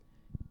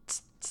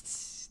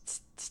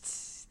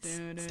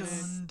Dun, dun,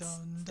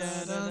 dun,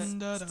 dun, dun,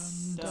 dun,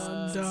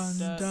 dun,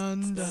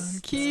 dun, dun.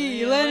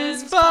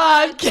 Keelan's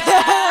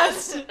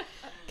podcast.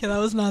 Okay, that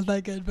was not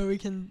that good, but we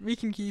can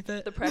keep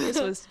it. The practice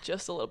was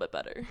just a little bit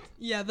better.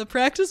 Yeah, the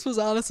practice was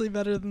honestly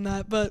better than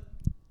that, but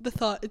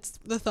it's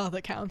the thought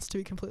that counts, to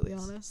be completely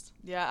honest.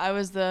 Yeah, I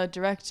was the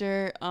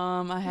director.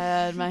 I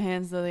had my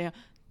hands the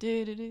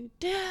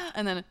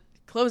and then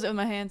close it with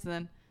my hands, and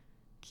then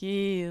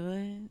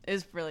Keelan. It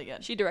was really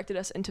good. She directed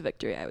us into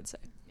victory, I would say.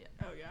 Yeah.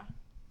 Oh yeah.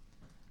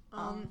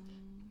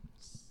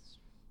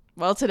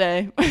 Well,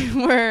 today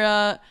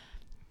we're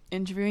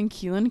interviewing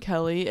Keelan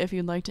Kelly. If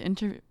you'd like to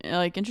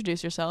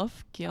introduce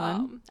yourself,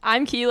 Keelan.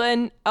 I'm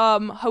Keelan.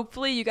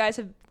 Hopefully you guys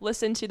have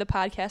listened to the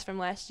podcast from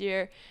last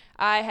year.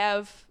 I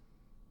have,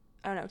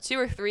 2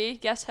 or 3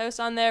 guest hosts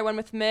on there. One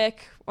with Mick,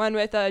 one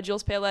with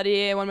Jules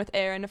Paoletti, and one with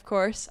Aaron, of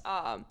course.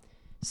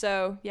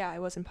 So yeah, I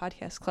was in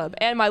Podcast Club,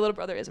 and my little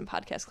brother is in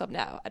Podcast Club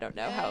now. I don't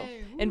know how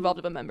involved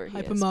of a member he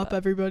is. Hype him up,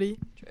 everybody.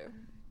 True.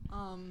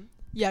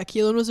 Yeah,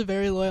 Keelan was a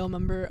very loyal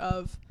member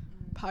of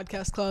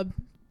Podcast Club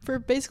for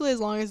basically as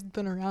long as it's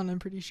been around. I'm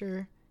pretty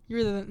sure you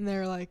were in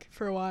there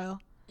for a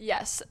while.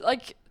 Yes,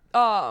 they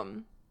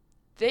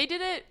did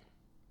it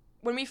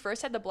when we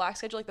first had the block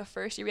schedule. The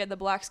first year we had the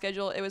block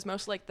schedule, it was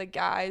mostly the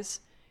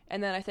guys,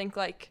 and then I think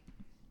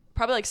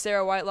probably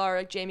Sarah Whitelaw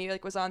or Jamie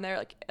was on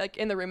there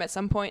in the room at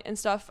some point and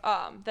stuff.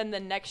 Then the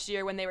next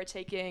year when they were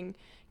taking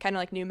kind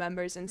of new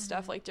members and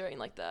stuff during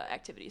the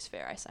activities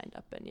fair, I signed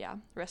up, and yeah,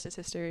 rest is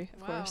history, of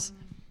course.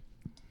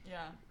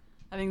 Yeah,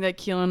 I think that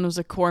Keelan was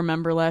a core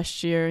member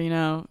last year.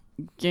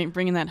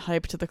 Bringing that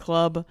hype to the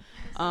club.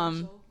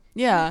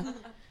 Yeah,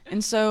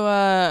 and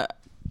so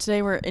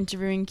today we're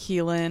interviewing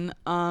Keelan.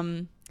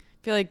 I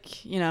feel like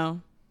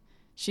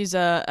she's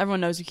everyone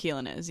knows who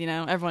Keelan is.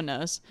 Everyone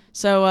knows.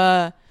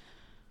 So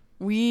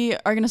we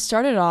are gonna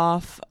start it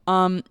off.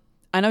 I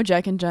know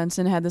Jack and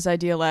Jensen had this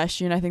idea last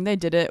year, and I think they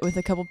did it with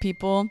a couple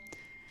people.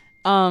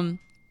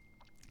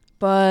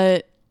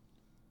 But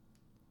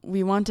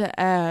we want to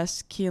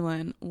ask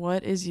Keelan,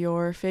 what is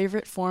your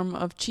favorite form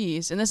of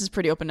cheese? And this is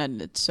pretty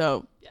open-ended,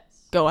 so yes.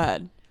 Go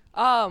ahead.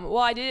 Well,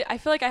 I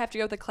feel like I have to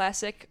go with the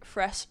classic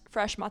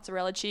fresh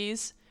mozzarella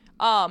cheese.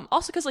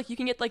 Also because you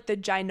can get the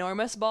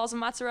ginormous balls of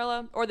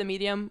mozzarella, or the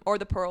medium, or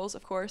the pearls,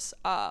 of course.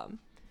 Kind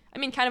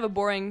of a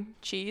boring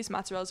cheese.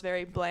 Mozzarella is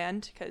very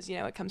bland because,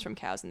 it comes from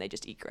cows and they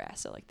just eat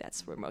grass. So,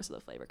 that's where most of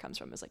the flavor comes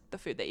from, is, the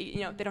food they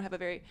eat. They don't have a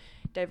very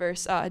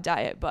diverse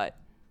diet, but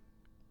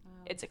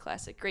it's a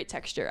classic. Great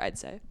texture, I'd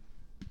say.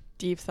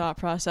 Deep thought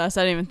process.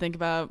 I didn't even think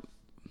about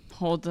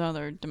whole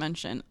other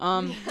dimension.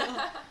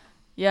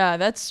 Yeah,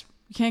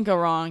 you can't go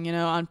wrong,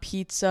 on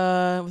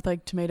pizza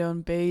with, tomato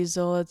and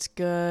basil. That's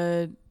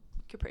good.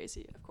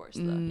 Caprese, of course,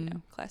 the,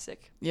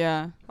 classic.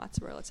 Yeah.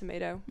 Mozzarella,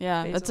 tomato,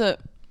 yeah, basil. That's a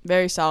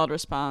very solid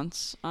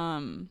response.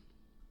 I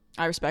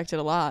respect it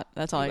a lot.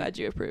 That's all. I'm glad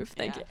you approve.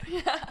 Thank you.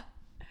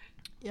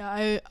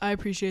 Yeah, I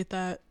appreciate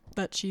that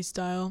cheese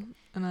style,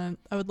 and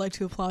I would like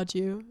to applaud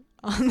you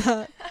on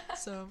that.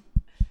 So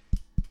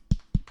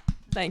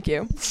thank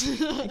you.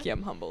 Thank you.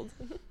 I'm humbled.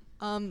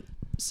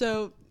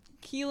 So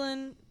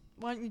Keelan,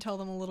 why don't you tell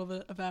them a little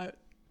bit about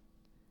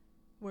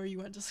where you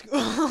went to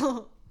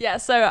school? Yeah,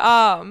 so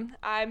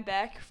I'm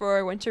back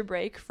for winter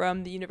break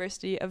from the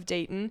University of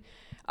Dayton.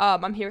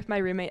 I'm here with my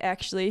roommate,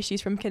 actually.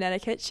 She's from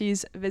Connecticut.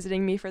 She's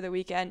visiting me for the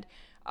weekend.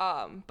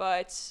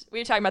 But we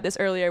were talking about this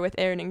earlier with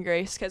Aaron and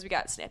Grace, because we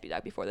got Snappy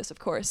Dog before this, of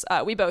course.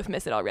 We both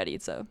miss it already.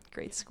 It's a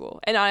great school.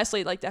 And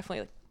honestly,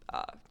 definitely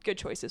good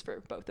choices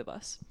for both of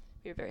us.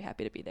 We were very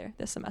happy to be there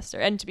this semester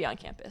and to be on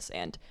campus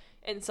and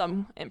in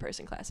some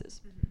in-person classes.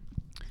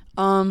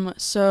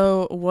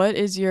 So what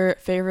is your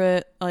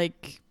favorite,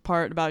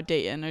 part about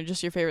Dayton, or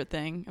just your favorite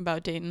thing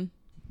about Dayton?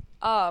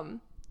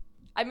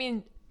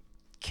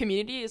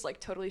 Community is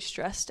totally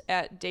stressed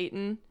at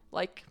Dayton.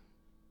 I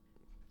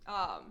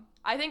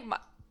think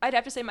I'd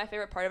have to say my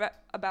favorite part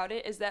about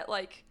it is that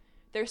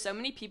there's so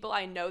many people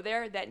I know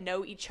there that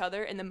know each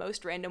other in the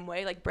most random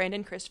way.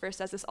 Brandon Christopher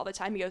says this all the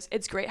time. He goes,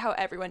 it's great how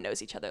everyone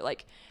knows each other.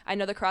 I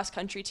know the cross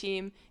country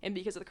team, and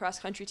because of the cross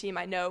country team,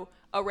 I know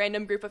a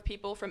random group of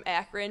people from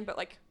Akron, but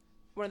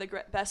one of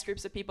the best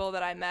groups of people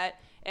that I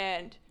met,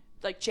 and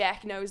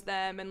Jack knows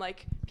them, and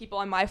people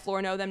on my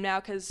floor know them now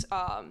because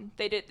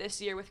they did it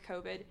this year with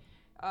COVID.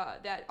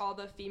 That all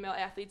the female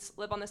athletes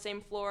live on the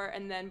same floor,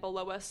 and then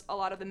below us a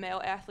lot of the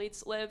male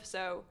athletes live,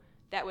 so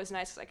that was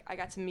nice. I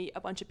got to meet a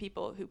bunch of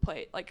people who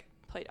played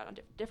on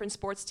different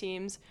sports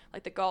teams,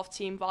 the golf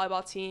team,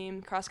 volleyball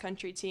team, cross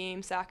country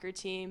team, soccer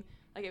team.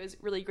 It was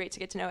really great to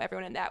get to know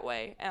everyone in that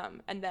way,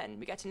 and then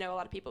we got to know a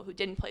lot of people who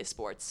didn't play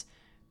sports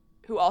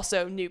who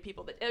also knew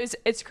people.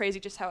 It's crazy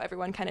just how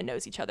everyone kind of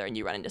knows each other, and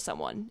you run into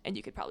someone and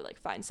you could probably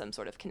find some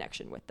sort of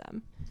connection with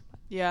them.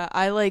 Yeah,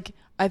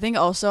 I think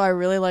also I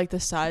really like the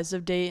size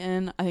of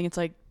Dayton. I think it's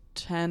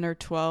 10 or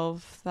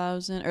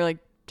 12,000 or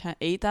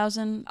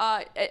 8,000.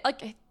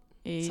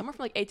 Somewhere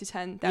from 8 to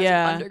 10,000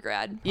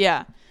 undergrad.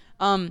 Yeah.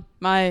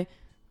 My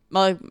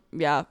well,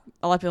 yeah,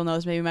 a lot of people know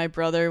this. Maybe my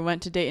brother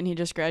went to Dayton. He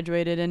just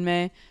graduated in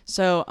May.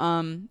 So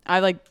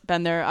I've like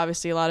been there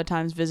obviously a lot of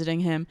times visiting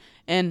him,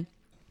 and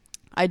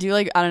I do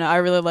like, I don't know, I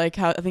really like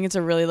how, I think it's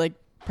a really like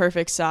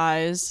perfect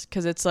size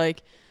because it's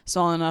like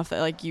small enough that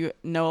like you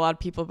know a lot of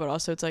people, but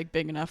also it's like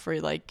big enough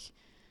where like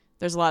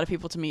there's a lot of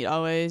people to meet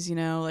always, you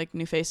know, like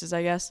new faces,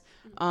 I guess.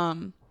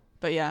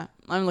 But yeah,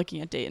 I'm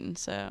looking at Dayton,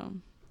 so.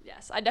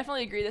 Yes, I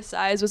definitely agree. The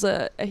size was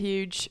a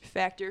huge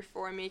factor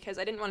for me because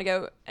I didn't want to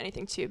go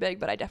anything too big,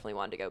 but I definitely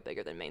wanted to go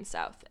bigger than Maine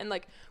South. And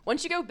like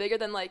once you go bigger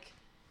than like,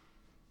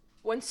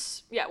 when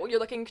you're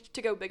looking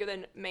to go bigger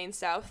than Maine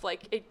South,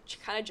 like it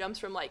kind of jumps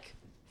from like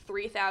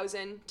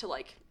 3,000 to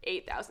like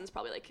 8,000 is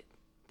probably like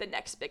the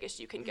next biggest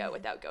you can go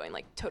without going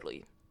like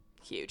totally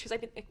huge. Because I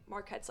think like,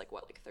 Marquette's like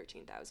what, like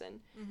 13,000,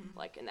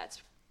 like, and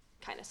that's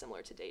kind of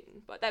similar to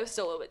Dayton, but that was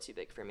still a little bit too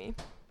big for me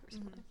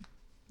personally.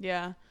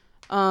 Yeah.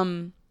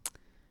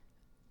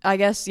 I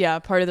guess, yeah,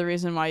 part of the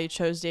reason why you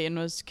chose Dayton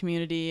was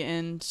community,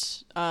 and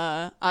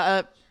I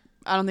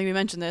don't think we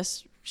mentioned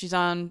this. She's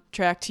on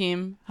track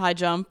team, high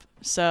jump,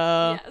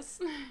 so Yes.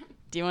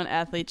 do you want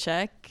athlete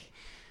check?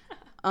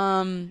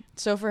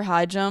 So for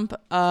high jump,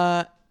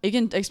 you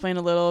can explain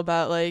a little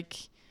about, like,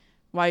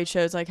 why you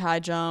chose, like, high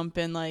jump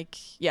and, like,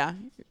 yeah,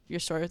 your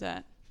story with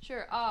that.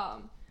 Sure.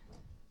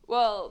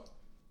 Well,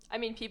 I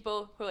mean,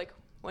 people who like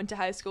went to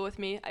high school with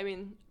me, I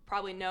mean,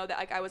 probably know that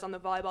like I was on the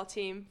volleyball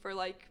team for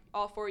like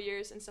all 4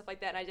 years and stuff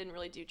like that, and I didn't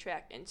really do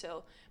track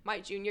until my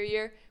junior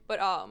year. But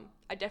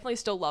I definitely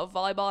still love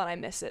volleyball and I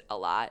miss it a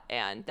lot.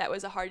 And that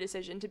was a hard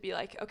decision to be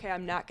like, okay,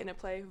 I'm not gonna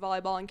play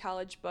volleyball in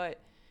college. But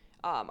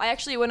I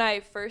actually, when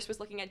I first was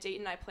looking at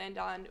Dayton, I planned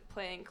on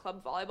playing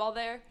club volleyball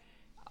there.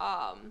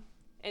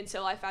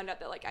 Until I found out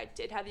that like I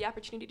did have the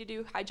opportunity to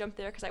do high jump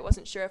there, because I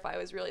wasn't sure if I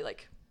was really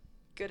like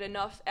good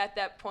enough at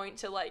that point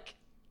to like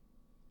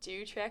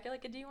do track at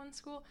like a D1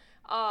 school.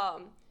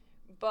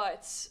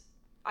 But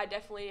I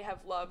definitely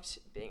have loved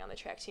being on the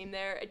track team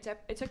there.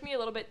 It took me a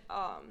little bit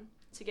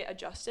to get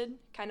adjusted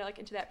kind of like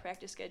into that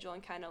practice schedule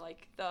and kind of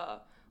like the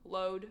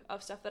load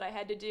of stuff that I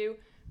had to do.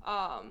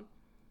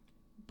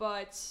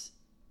 But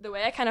the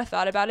way I kind of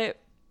thought about it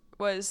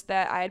was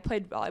that I had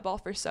played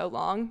volleyball for so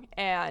long,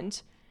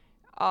 and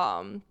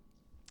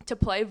to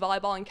play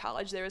volleyball in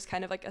college, there was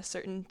kind of like a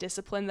certain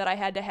discipline that I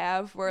had to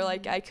have where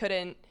like I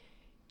couldn't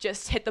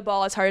just hit the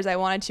ball as hard as I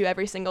wanted to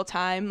every single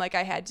time. Like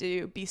I had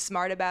to be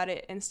smart about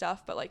it and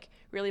stuff. But like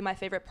really my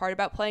favorite part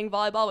about playing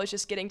volleyball was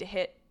just getting to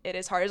hit it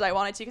as hard as I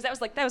wanted to, because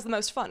that was the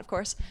most fun, of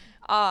course.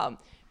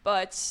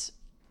 But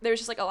there was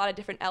just like a lot of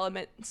different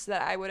elements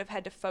that I would have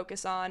had to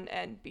focus on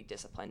and be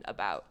disciplined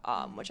about,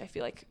 which I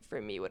feel like for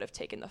me would have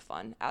taken the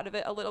fun out of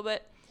it a little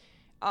bit.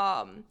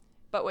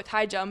 But with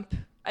high jump,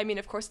 I mean,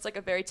 of course, it's like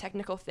a very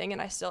technical thing,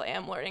 and I still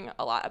am learning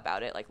a lot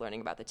about it, like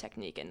learning about the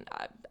technique, and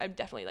I'm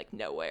definitely like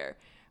nowhere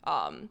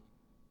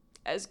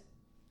as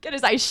good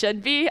as I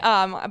should be.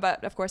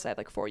 But of course, I have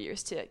like 4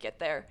 years to get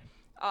there.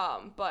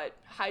 But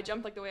high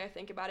jump, like the way I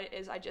think about it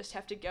is I just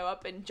have to go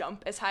up and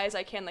jump as high as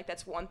I can. Like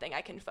that's one thing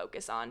I can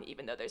focus on,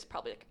 even though there's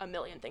probably like a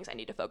million things I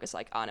need to focus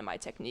like on in my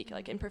technique,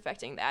 like in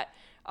perfecting that.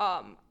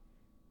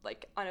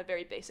 Like on a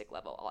very basic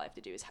level, all I have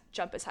to do is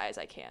jump as high as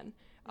I can.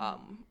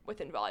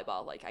 Within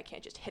volleyball, like I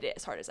can't just hit it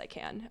as hard as I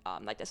can.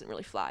 That doesn't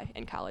really fly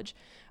in college.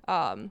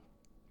 But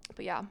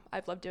yeah,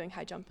 I've loved doing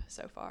high jump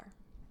so far.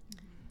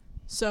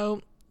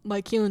 So,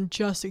 like Keelan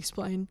just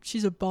explained,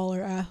 she's a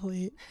baller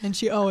athlete, and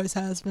she always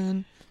has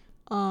been.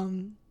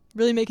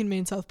 Really making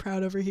Maine South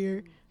proud over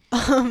here.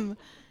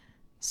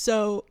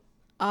 So,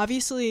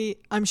 obviously,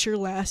 I'm sure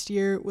last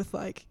year with,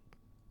 like,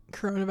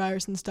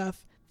 coronavirus and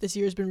stuff, this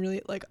year's been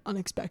really, like,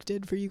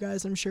 unexpected for you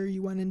guys. I'm sure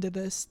you went into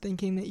this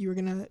thinking that you were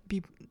going to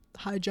be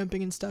high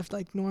jumping and stuff,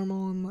 like,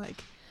 normal, and,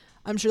 like,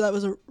 I'm sure that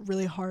was a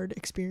really hard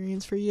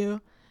experience for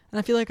you. And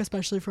I feel like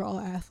especially for all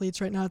athletes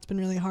right now, it's been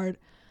really hard.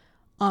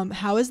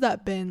 How has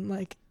that been,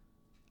 like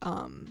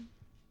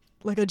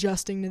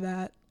adjusting to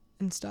that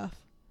and stuff?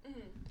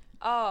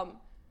 Well,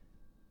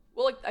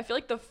 like, I feel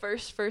like the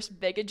first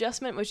big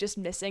adjustment was just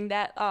missing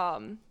that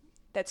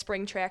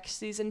spring track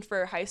season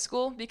for high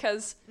school,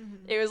 because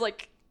it was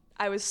like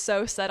I was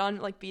so set on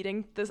like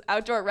beating this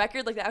outdoor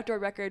record. Like the outdoor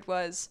record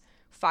was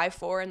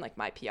 5.4 and like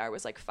my PR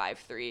was like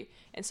 5.3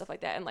 and stuff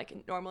like that. And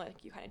like normally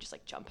like you kind of just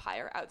like jump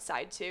higher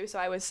outside too. So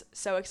I was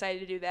so excited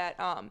to do that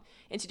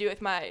and to do it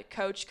with my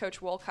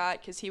coach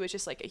Wolcott, because he was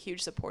just like a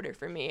huge supporter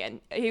for me.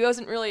 And he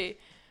wasn't really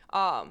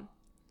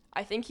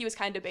I think he was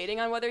kind of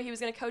debating on whether he was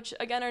going to coach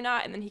again or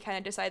not, and then he kind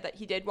of decided that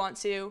he did want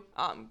to,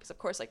 because of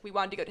course like we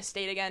wanted to go to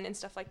state again and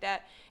stuff like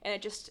that. And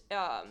it just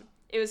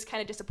it was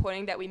kind of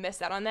disappointing that we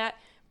missed out on that,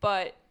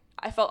 but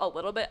I felt a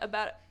little bit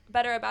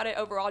better about it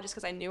overall, just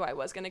because I knew I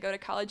was going to go to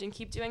college and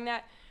keep doing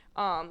that.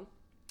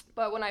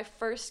 But when I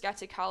first got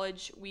to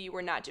college, we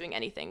were not doing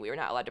anything. We were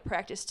not allowed to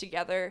practice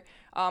together.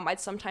 I'd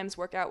sometimes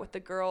work out with the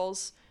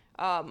girls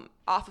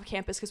off of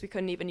campus because we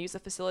couldn't even use the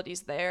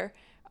facilities there.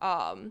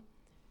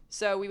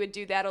 So we would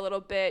do that a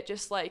little bit,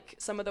 just like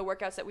some of the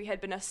workouts that we had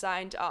been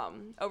assigned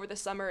over the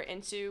summer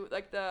into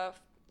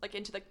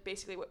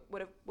basically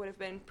what would have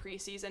been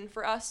preseason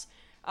for us.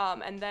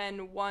 And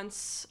then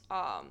once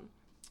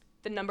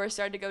the numbers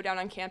started to go down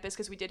on campus,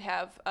 because we did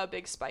have a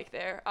big spike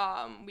there,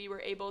 we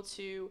were able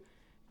to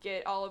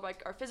get all of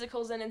like our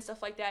physicals in and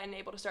stuff like that, and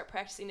able to start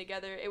practicing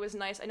together. It was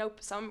nice. I know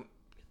some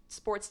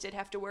sports did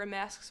have to wear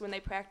masks when they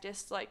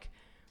practiced, like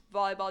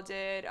volleyball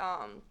did.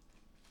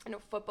 I know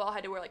football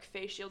had to wear like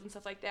face shields and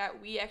stuff like that.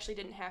 We actually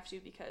didn't have to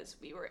because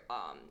we were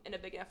in a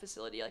big enough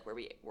facility like where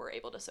we were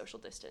able to social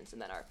distance,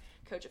 and then our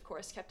coach of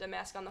course kept a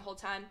mask on the whole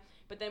time.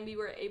 But then we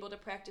were able to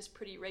practice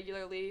pretty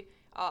regularly.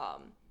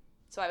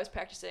 So I was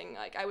practicing,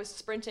 like I was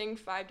sprinting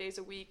 5 days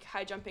a week,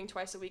 high jumping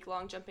twice a week,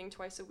 long jumping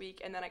twice a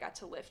week, and then I got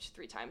to lift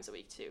 3 times a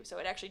week too. So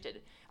it actually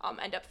did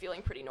end up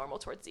feeling pretty normal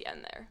towards the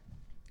end there.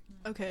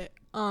 Okay.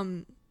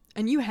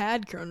 And you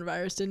had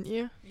coronavirus, didn't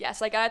you?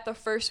 Yes, I got it the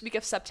first week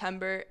of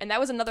September, and that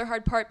was another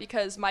hard part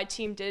because my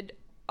team did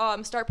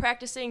start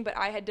practicing, but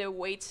I had to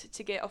wait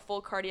to get a full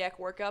cardiac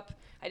workup.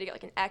 I had to get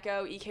like an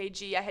echo,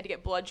 EKG. I had to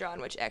get blood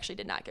drawn, which actually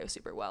did not go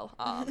super well.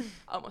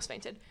 Almost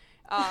fainted.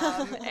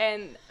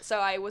 And so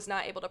I was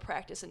not able to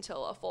practice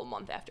until a full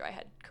month after I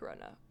had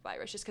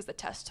coronavirus, just because the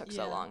test took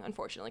so long,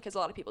 unfortunately, because a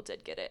lot of people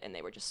did get it, and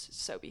they were just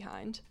so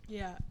behind.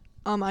 Yeah.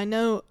 I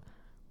know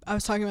I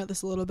was talking about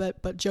this a little bit,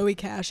 but Joey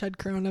Cash had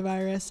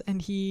coronavirus,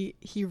 and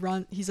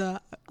he's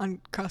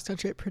on cross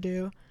country at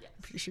Purdue. Yes.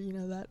 I'm pretty sure you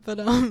know that. But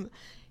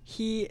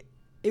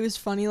it was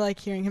funny like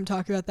hearing him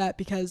talk about that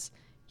because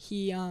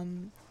he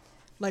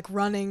like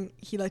running,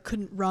 he like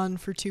couldn't run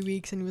for 2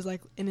 weeks, and he was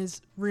like in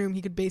his room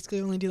he could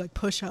basically only do like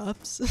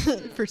push-ups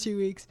for 2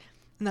 weeks,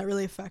 and that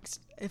really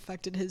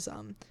affected his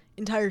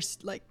entire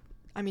like,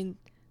 I mean,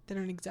 they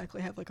don't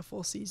exactly have like a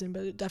full season,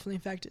 but it definitely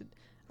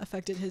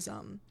affected his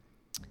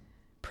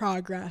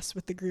progress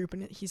with the group,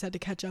 and he's had to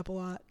catch up a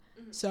lot.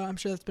 So I'm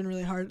sure that's been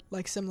really hard,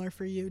 like similar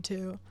for you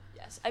too.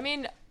 Yes, I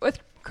mean with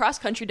cross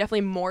country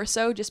definitely more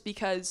so, just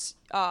because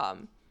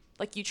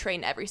like you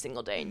train every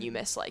single day and you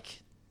miss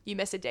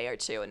a day or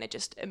two, and it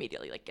just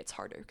immediately like gets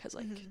harder because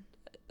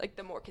like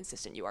the more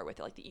consistent you are with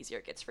it, like the easier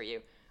it gets for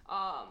you.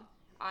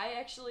 I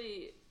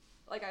actually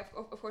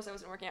of course I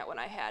wasn't working out when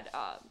I had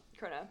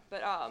corona,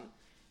 but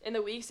in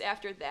the weeks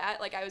after that,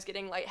 like I was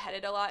getting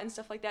lightheaded a lot and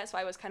stuff like that, so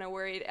I was kind of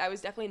worried. I was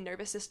definitely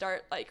nervous to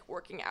start like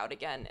working out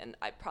again, and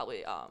I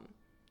probably I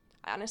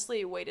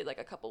honestly waited like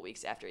a couple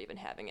weeks after even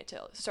having it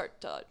to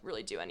start to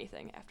really do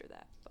anything after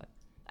that. But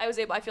I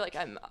feel like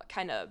I'm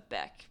kind of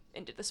back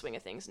into the swing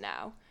of things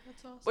now.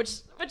 That's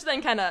awesome. Which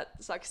then kind of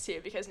sucks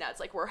too, because now it's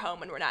like we're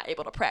home and we're not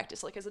able to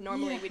practice, like, because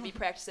normally we'd be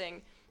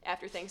practicing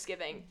after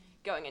Thanksgiving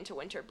going into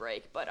winter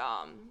break, but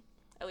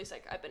at least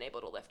like I've been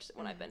able to lift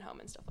when I've been home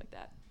and stuff like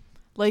that.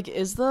 Like,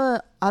 I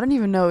don't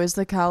even know, is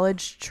the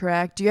college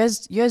track, you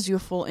guys do a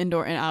full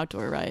indoor and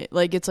outdoor, right?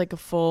 Like, it's like a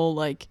full,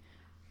 like,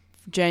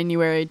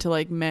 January to,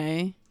 like,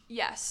 May?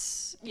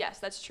 Yes,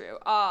 that's true.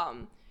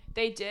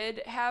 They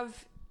did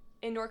have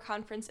indoor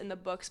conference in the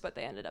books, but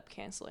they ended up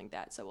canceling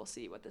that, so we'll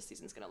see what the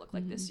season's going to look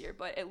like this year.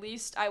 But at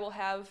least I will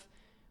have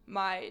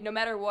no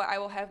matter what, I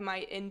will have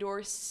my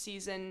indoor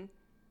season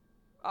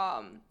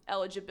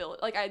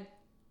eligibility. Like,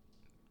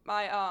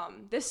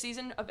 this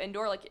season of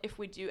indoor, like if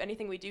we do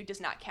anything we do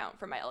does not count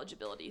for my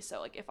eligibility.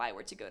 So like if I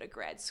were to go to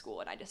grad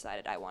school and I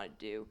decided I wanted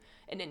to do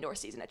an indoor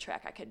season at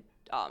track, I could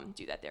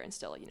do that there and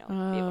still, be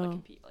able to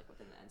compete like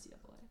within the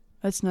NCAA.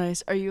 That's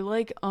nice. Are you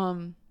like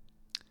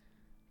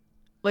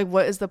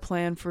what is the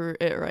plan for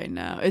it right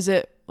now? Is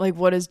it like,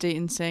 what is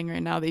Dayton saying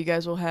right now, that you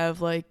guys will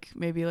have like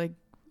maybe like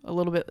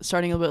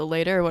starting a little bit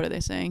later, or what are they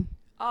saying?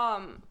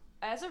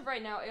 As of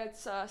right now,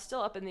 it's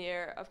still up in the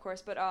air, of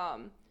course, but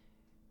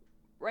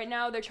right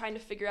now, they're trying to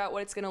figure out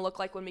what it's going to look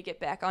like when we get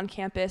back on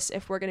campus,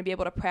 if we're going to be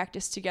able to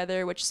practice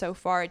together, which so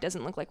far it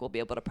doesn't look like we'll be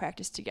able to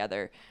practice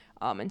together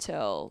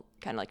until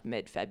kind of like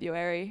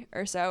mid-February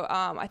or so.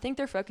 I think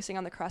they're focusing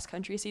on the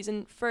cross-country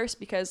season first,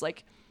 because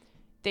like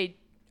they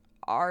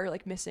are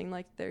like missing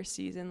like their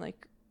season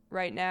like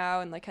right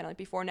now and like kind of like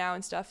before now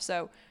and stuff.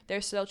 So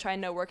they're still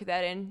trying to work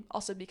that in,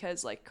 also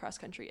because like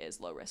cross-country is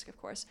low risk, of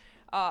course.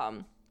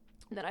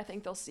 Then I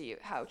think they'll see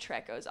how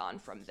track goes on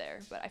from there.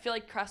 But I feel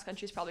like cross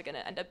country is probably going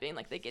to end up being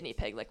like the guinea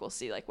pig. Like we'll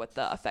see like what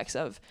the effects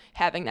of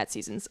having that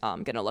season's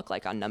going to look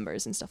like on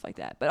numbers and stuff like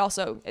that. But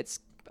also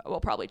will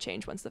probably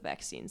change once the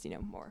vaccine's,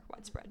 more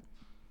widespread.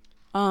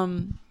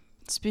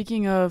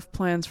 Speaking of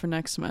plans for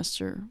next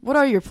semester, what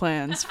are your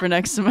plans for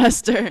next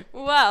semester?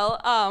 Well,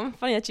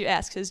 funny that you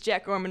ask, because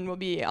Jack Gorman will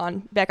be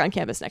back on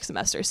campus next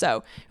semester.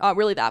 So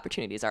really the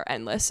opportunities are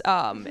endless,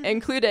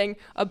 including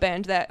a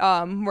band that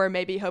we're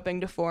maybe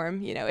hoping to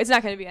form. It's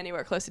not going to be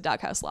anywhere close to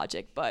Doghouse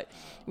Logic, but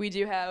we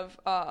do have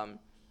a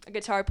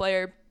guitar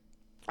player.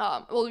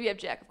 We have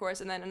Jack, of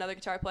course, and then another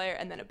guitar player,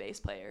 and then a bass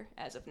player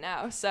as of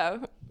now.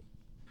 So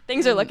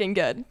things are looking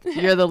good.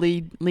 You're the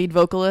lead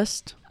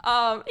vocalist?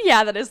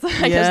 Yeah, that is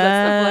I guess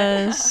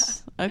that's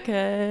the plan.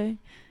 Okay.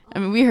 I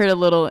mean, we heard a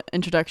little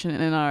introduction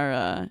in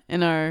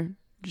our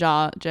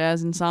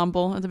jazz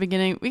ensemble at the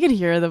beginning. We could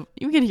hear the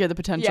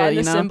potential. Yeah,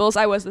 the cymbals.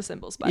 I was the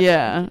cymbals. By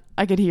yeah,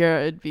 I could hear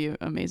it'd be an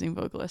amazing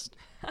vocalist.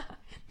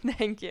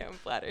 Thank you. I'm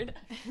flattered.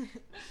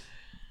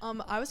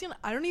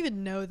 I don't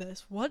even know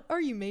this. What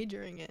are you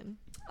majoring in?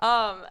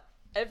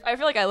 I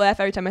feel like I laugh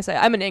every time I say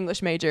I'm an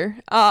English major,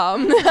 which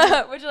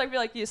I feel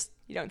like you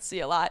don't see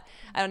a lot.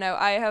 I don't know.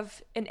 I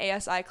have an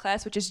ASI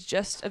class, which is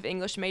just of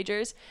English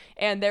majors,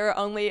 and there are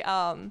only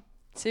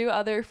 2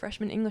 other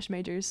freshman English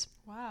majors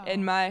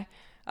in my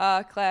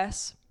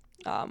class.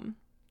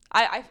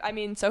 I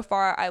mean, so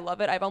far I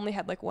love it. I've only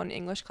had like 1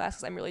 English class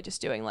because I'm really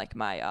just doing like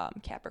my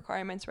CAP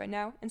requirements right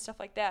now and stuff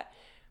like that.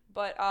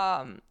 But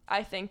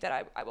I think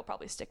that I will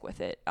probably stick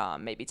with it.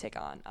 Maybe take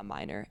on a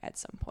minor at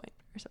some point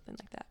or something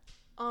like that.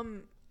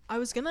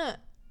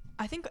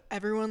 I think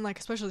everyone, like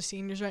especially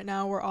seniors right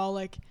now, we're all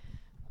like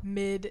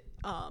mid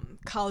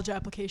college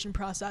application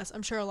process.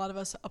 I'm sure a lot of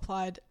us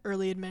applied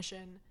early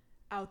admission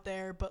out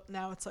there, but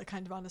now it's like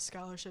kind of on to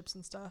scholarships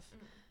and stuff.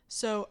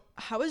 So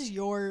how was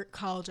your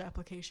college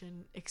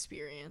application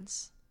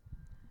experience?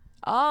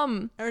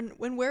 And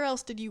where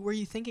else were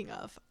you thinking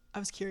of? I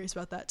was curious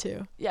about that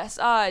too. Yes,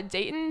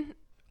 Dayton.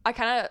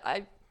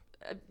 I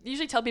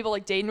usually tell people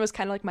like Dayton was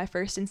kind of like my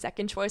first and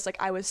second choice. Like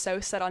I was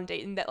so set on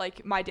Dayton that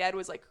like my dad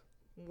was like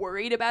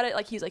worried about it.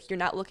 Like he's like, you're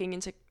not looking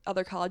into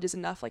other colleges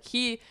enough. Like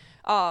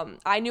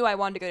I knew I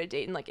wanted to go to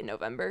Dayton like in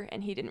November,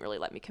 and he didn't really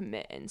let me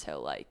commit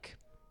until like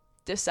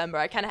December.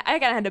 I kind of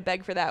had to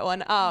beg for that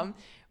one.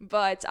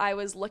 But I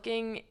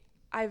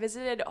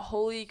visited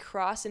Holy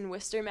Cross in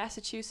Worcester,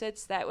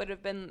 Massachusetts. That would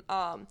have been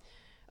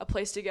a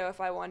place to go if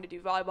I wanted to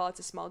do volleyball. It's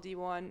a small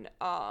D1.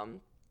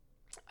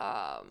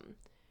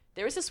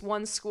 There was this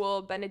one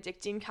school,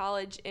 Benedictine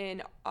College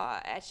in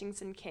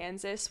Atchison,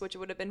 Kansas, which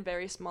would have been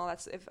very small.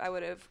 That's if I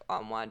would have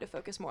wanted to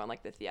focus more on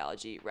like the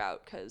theology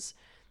route, because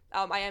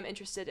I am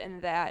interested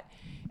in that.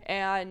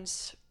 And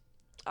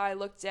I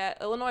looked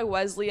at Illinois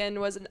Wesleyan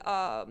was an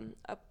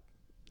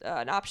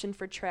option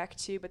for track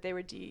too, but they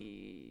were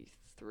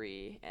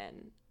D3,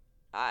 and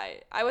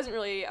I wasn't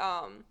really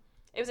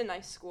it was a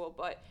nice school,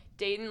 but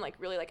Dayton, like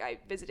really, like I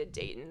visited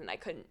Dayton and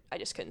I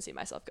just couldn't see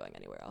myself going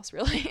anywhere else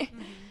really.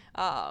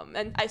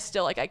 And I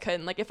still I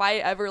couldn't, like if I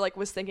ever like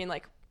was thinking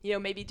like,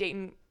 maybe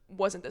Dayton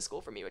wasn't the school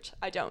for me, which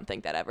I don't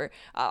think that ever,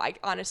 I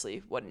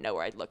honestly wouldn't know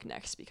where I'd look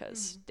next,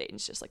 because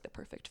Dayton's just like the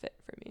perfect fit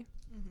for me.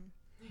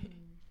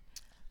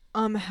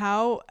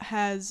 How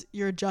has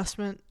your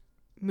adjustment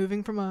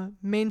moving from a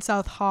Maine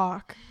South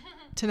Hawk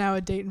to now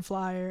a Dayton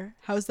Flyer,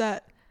 how is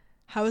that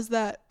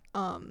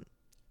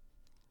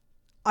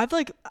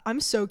I'm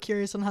so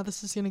curious on how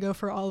this is going to go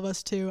for all of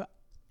us too,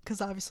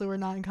 because obviously we're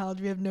not in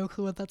college. We have no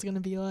clue what that's going to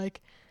be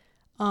like.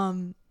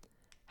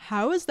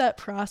 How is that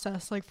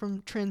process like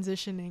from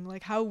transitioning?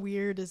 Like how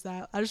weird is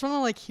that? I just want to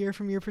like hear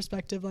from your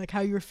perspective, like how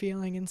you're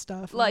feeling and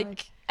stuff.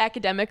 Like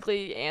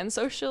academically and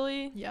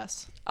socially?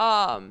 Yes.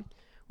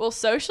 Well,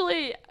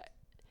 socially,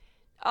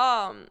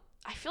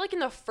 I feel like in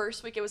the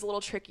first week it was a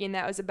little tricky, and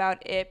that was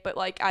about it. But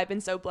like I've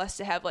been so blessed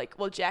to have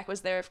Jack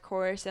was there, of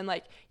course, and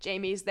like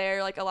Jamie's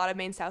there. Like a lot of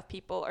Maine South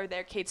people are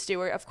there. Kate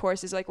Stewart, of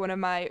course, is like one of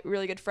my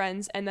really good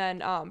friends, and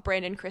then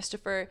Brandon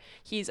Christopher,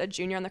 he's a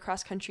junior on the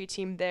cross country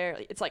team there.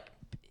 It's like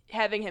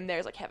having him there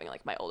is like having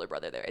like my older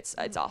brother there. It's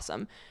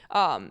awesome.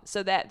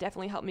 So that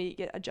definitely helped me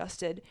get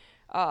adjusted.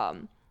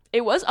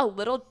 It was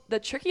the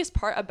trickiest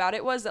part about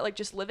it was that like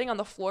just living on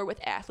the floor with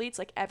athletes,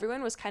 like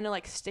everyone was kind of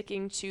like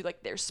sticking to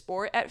like their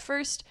sport at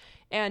first.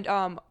 And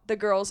the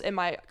girls in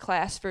my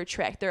class for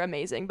track, they're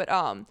amazing, but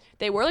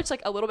they were just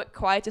like a little bit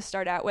quiet to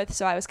start out with.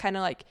 So I was kind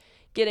of like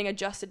getting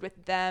adjusted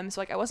with them. So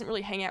like I wasn't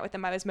really hanging out with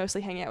them. I was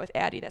mostly hanging out with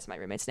Addie. That's my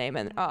roommate's name.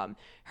 And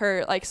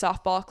her like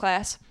softball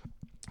class,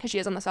 because she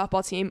is on the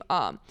softball team.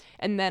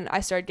 And then I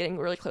started getting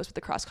really close with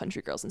the cross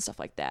country girls and stuff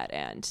like that.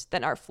 And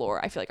then our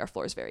floor, I feel like our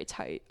floor is very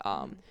tight.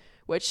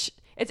 Which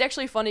it's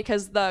actually funny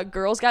because the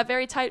girls got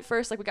very tight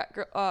first. Like we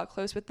got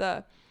close with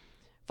the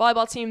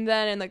volleyball team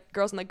then, and the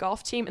girls on the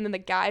golf team, and then the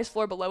guys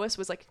floor below us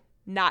was like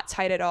not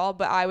tight at all.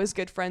 But I was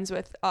good friends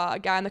with a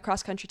guy on the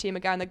cross country team, a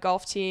guy on the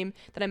golf team.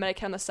 Then I met a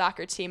kid on the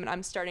soccer team, and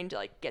I'm starting to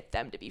like get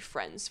them to be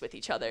friends with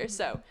each other.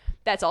 So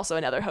that's also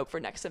another hope for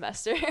next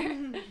semester.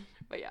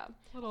 But yeah,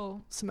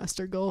 little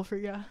semester goal for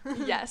you.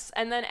 Yes.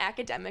 And then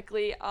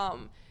academically,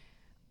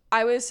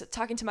 I was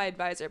talking to my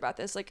advisor about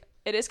this. Like,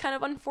 it is kind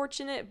of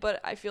unfortunate,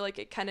 but I feel like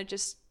it kind of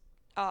just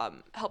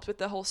helped with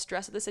the whole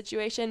stress of the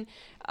situation.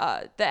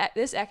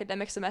 This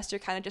academic semester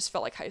kind of just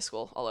felt like high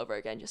school all over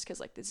again, just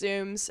because like the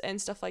Zooms and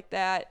stuff like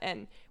that.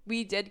 And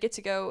we did get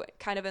to go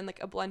kind of in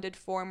like a blended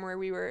form where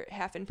we were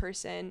half in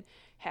person,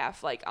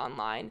 half like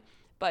online.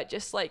 But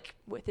just like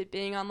with it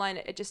being online,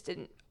 it just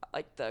didn't,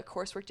 like the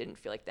coursework didn't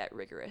feel like that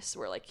rigorous,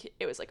 where like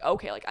it was like,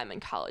 okay, like I'm in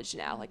college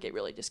now. Like it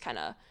really just kind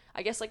of,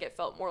 I guess like it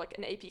felt more like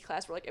an AP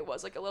class where like it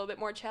was like a little bit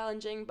more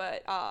challenging,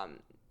 but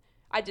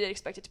I did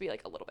expect it to be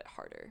like a little bit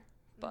harder.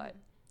 But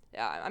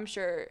yeah, I'm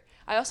sure.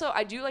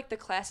 I do like the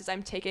classes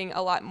I'm taking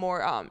a lot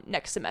more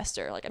next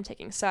semester. Like I'm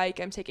taking psych,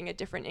 I'm taking a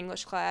different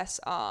English class.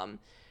 I'm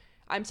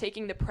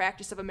taking the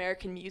practice of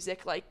American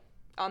music, like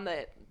on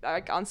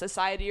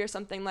society or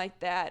something like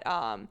that,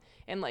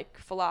 and like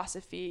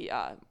philosophy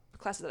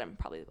classes that I'm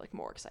probably like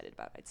more excited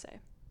about, I'd say.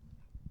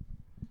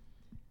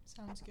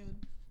 Sounds good.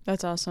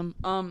 That's awesome.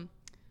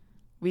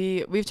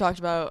 We've talked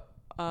about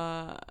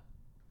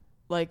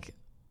like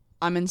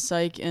I'm in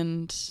psych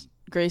and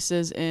Grace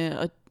is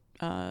in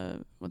a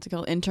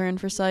intern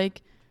for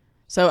psych.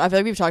 So I feel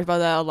like we've talked about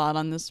that a lot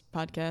on this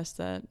podcast,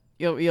 that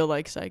you'll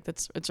like psych.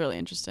 It's really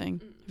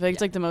interesting. I feel like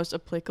it's like the most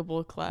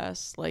applicable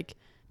class like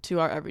to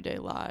our everyday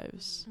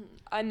lives.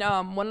 I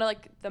know one of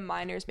like the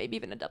minors, maybe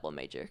even a double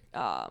major.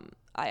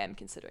 I am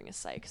considering a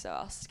psych, so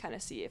I'll kind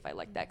of see if I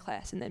like that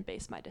class and then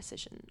base my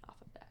decision off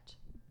of that.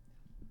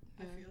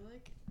 I feel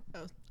like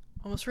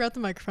almost forgot the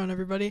microphone,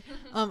 everybody.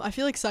 I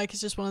feel like psych is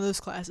just one of those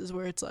classes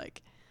where it's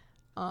like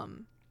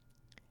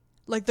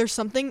there's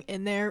something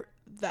in there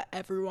that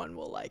everyone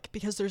will like,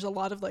 because there's a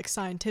lot of like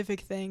scientific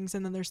things,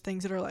 and then there's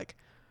things that are like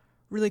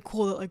really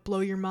cool that like blow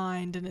your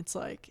mind, and it's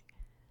like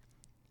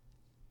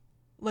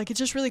it's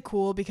just really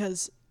cool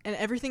because, and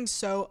everything's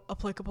so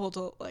applicable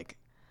to like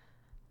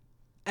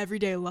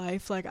everyday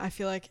life. Like I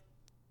feel like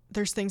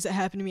there's things that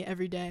happen to me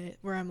every day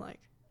where I'm like,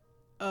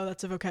 oh,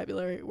 that's a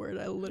vocabulary word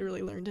I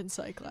literally learned in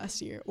psych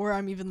last year, or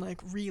I'm even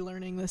like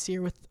relearning this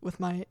year with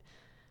my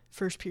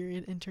first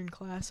period intern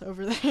class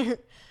over there.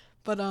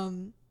 But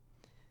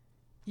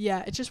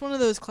yeah, it's just one of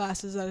those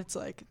classes that it's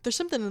like there's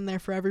something in there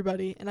for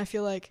everybody, and I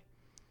feel like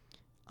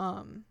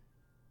the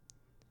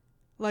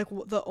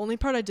only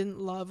part I didn't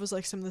love was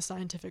like some of the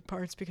scientific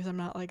parts, because I'm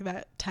not like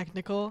that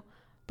technical.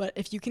 But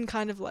if you can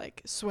kind of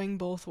like swing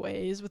both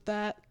ways with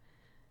that,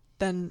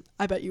 then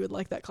I bet you would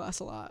like that class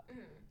a lot.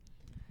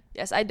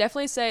 Yes, I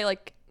definitely say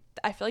like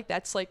I feel like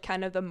that's like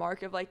kind of the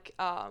mark of like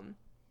a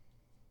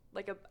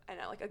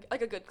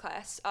good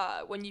class,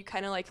 when you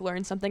kind of like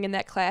learn something in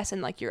that class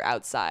and like you're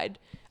outside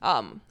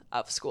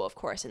of school, of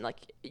course, and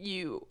like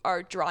you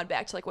are drawn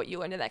back to like what you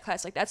learned in that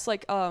class. Like that's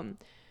like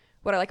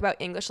what I like about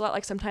English a lot.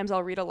 Like sometimes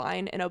I'll read a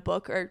line in a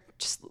book, or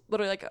just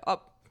literally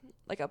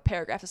like a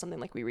paragraph of something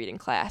like we read in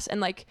class, and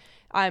like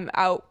I'm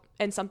out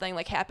and something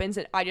like happens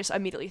and I just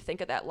immediately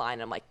think of that line,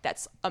 and I'm like,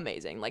 that's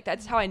amazing. Like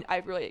that's how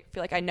I really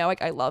feel like I know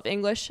like I love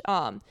English,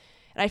 and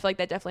I feel like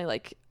that definitely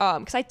like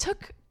because I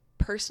took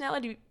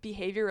personality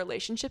behavior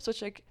relationships,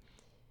 which like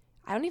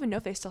I don't even know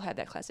if they still have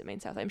that class at Maine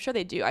South. I'm sure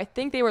they do. I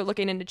think they were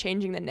looking into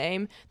changing the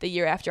name the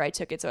year after I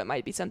took it, so it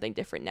might be something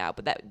different now,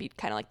 but that would be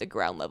kind of like the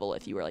ground level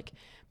if you were like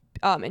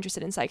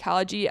interested in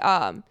psychology.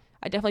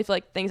 I definitely feel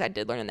like things I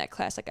did learn in that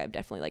class, like I've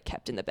definitely like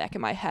kept in the back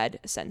of my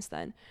head since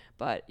then.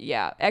 But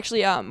yeah,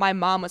 actually my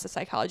mom was a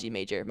psychology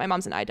major. My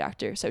mom's an eye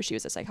doctor, so she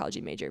was a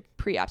psychology major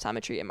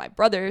pre-optometry, and my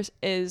brother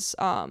is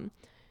a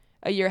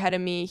year ahead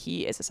of me.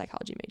 He is a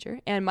psychology major,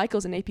 and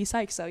Michael's an AP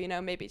Psych, so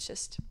maybe it's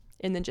just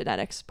in the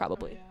genetics,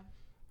 probably. Oh,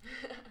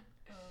 yeah.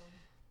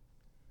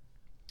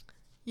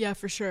 Yeah,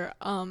 for sure.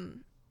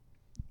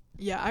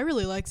 Yeah, I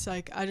really like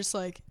psych. I just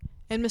like,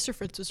 and Mr.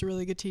 Fritz was a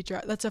really good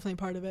teacher. That's definitely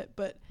part of it,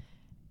 but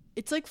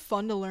it's like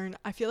fun to learn.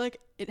 I feel like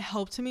it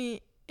helped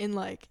me in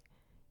like,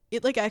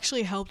 it like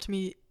actually helped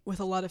me with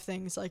a lot of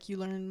things. Like you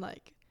learn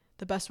like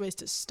the best ways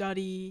to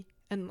study,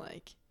 and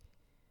like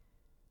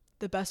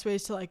the best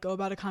ways to like go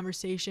about a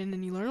conversation,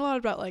 and you learn a lot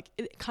about like,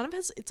 it kind of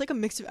has, it's like a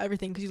mix of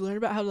everything, because you learn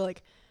about how to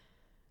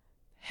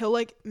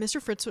like,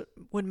 Mr. Fritz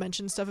would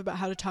mention stuff about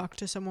how to talk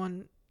to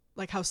someone,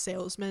 like how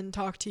salesmen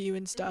talk to you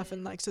and stuff,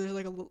 and like so there's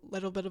like a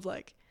little bit of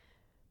like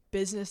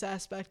business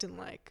aspect and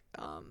like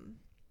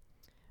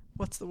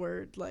what's the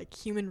word, like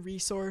human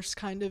resource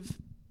kind of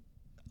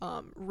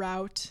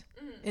route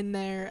in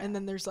there. And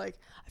then there's like,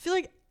 I feel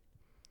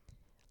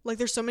like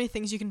there's so many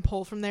things you can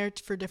pull from there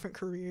for different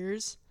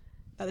careers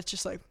that it's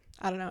just like,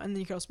 I don't know. And then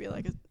you can also be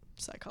like a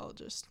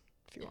psychologist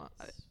if you want.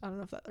 I don't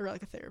know if that, or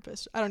like a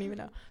therapist, I don't even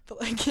know,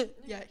 but like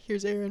yeah,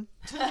 here's Aaron.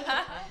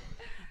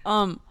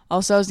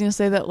 Also I was gonna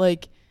say that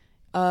like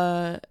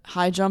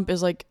high jump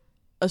is like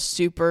a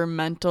super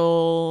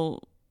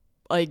mental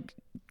like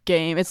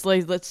game. It's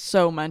like, that's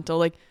so mental.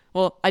 Like,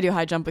 well, I do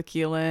high jump with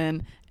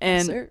Keelan,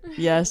 and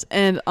yes,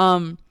 and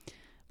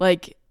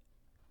like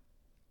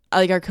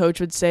our coach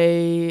would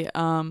say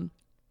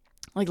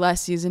like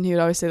last season he would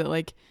always say that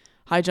like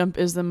high jump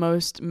is the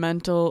most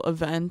mental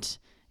event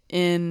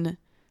in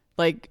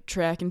like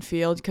track and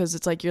field, because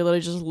it's like you're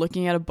literally just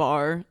looking at a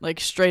bar like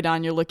straight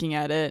on, you're looking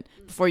at it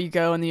before you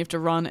go, and then you have to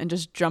run and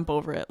just jump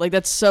over it. Like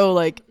that's so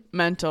like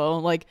mental,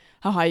 like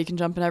how high you can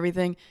jump and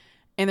everything,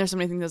 and there's so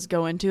many things that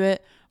go into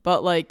it.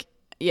 But like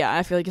yeah,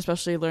 I feel like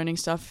especially learning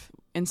stuff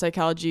in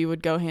psychology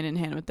would go hand in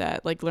hand with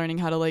that, like learning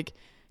how to like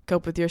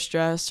cope with your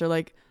stress, or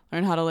like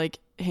learn how to like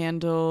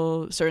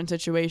handle certain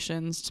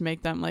situations to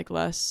make them like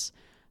less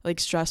like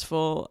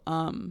stressful.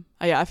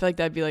 Yeah, I feel like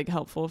that'd be like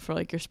helpful for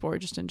like your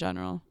sport just in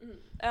general.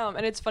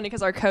 And it's funny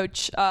because our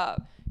coach,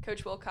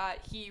 Coach Wilcott,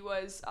 he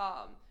was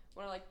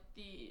one of like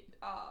the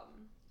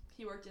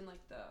he worked in like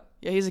the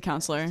he's a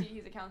counselor.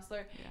 He's a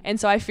counselor, yeah. And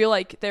so I feel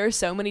like there are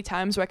so many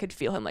times where I could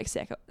feel him like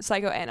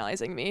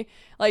psychoanalyzing me.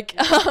 Like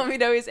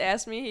he'd always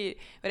ask me, he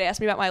would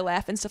ask me about my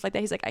laugh and stuff like that.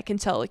 He's like, I can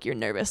tell like your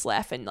nervous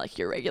laugh and like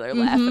your regular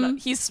laugh. And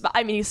he's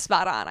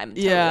spot on. I'm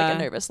totally like a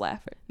nervous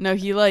laugher. No,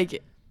 he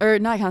like, or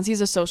not counselor,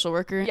 he's a social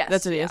worker. Yes,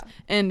 that's what he is.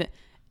 And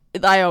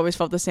I always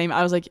felt the same.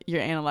 I was like,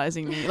 you're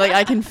analyzing me. Like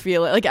I can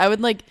feel it. Like I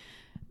would like,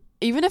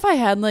 even if I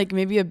had like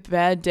maybe a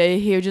bad day,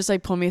 he would just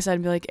like pull me aside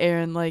and be like,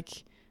 Aaron,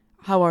 like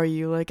how are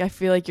you? Like, I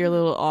feel like you're a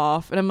little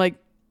off. And I'm like,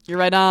 you're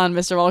right on,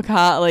 Mr.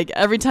 Walcott. Like,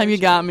 every time you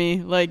got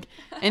me. Like,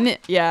 and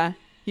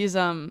he's,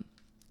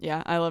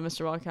 yeah, I love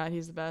Mr. Walcott.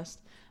 He's the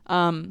best.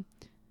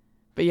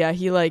 But yeah,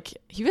 he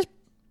was,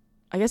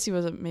 I guess he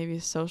was maybe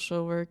a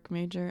social work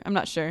major. I'm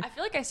not sure. I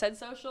feel like I said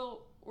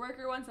social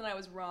worker once and I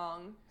was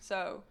wrong.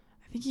 So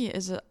I think he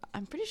is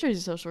I'm pretty sure he's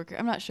a social worker.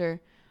 I'm not sure.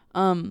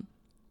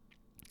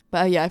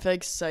 But yeah, I feel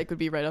like psych would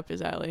be right up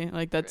his alley.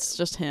 Like, that's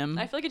just him.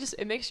 I feel like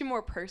it makes you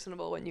more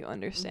personable when you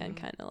understand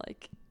kind of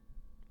like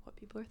what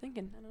people are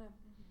thinking. I don't know.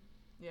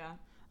 Yeah.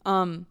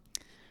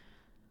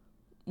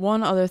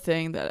 One other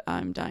thing that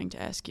I'm dying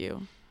to ask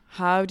you.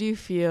 How do you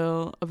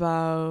feel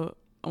about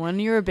when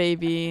you're a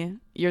baby,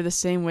 you're the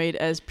same weight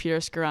as Peter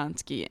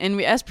Skoronsky? And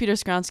we asked Peter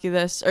Skoronsky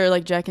this, or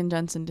like Jack and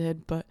Jensen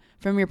did, but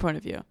from your point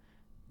of view,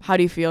 how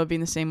do you feel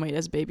being the same weight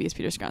as a baby as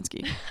Peter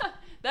Skoronsky?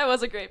 That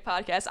was a great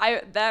podcast.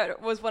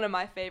 That was one of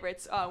my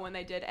favorites when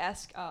they did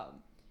ask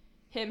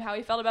him how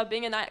he felt about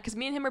being because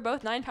me and him are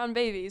both 9-pound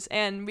babies,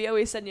 and we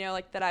always said,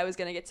 like that I was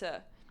gonna get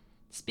to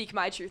speak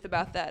my truth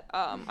about that.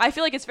 I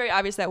feel like it's very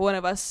obvious that one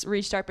of us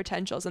reached our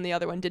potentials and the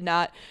other one did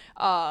not.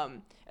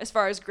 As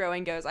far as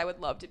growing goes, I would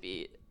love to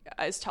be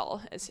as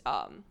tall as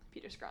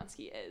Peter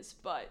Skoronsky is,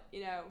 but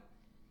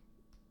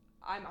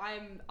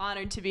I'm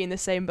honored to be in the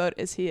same boat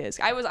as he is.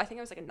 I think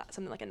I was like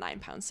something like a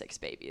 9'6"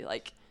 baby,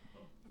 like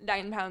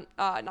 9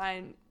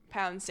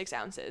 pounds 6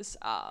 ounces.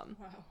 Wow.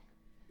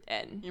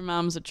 And your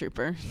mom's a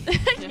trooper.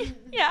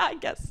 Yeah, I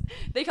guess.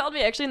 They called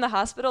me, actually in the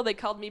hospital, they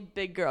called me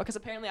big girl, because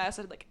apparently I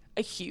also had like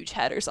a huge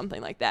head or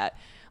something like that.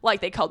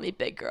 Like, they called me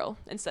big girl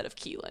instead of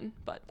Keelan,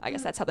 but I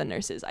guess that's how the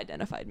nurses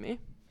identified me.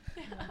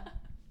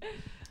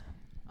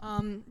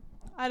 I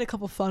had a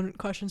couple fun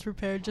questions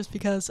prepared just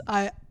because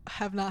I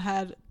have not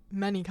had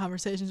many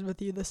conversations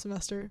with you this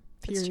semester,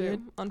 period. That's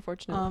true,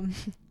 unfortunately.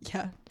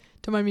 Yeah,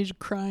 don't mind me just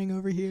crying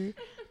over here.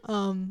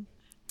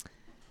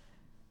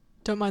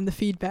 Don't mind the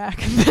feedback.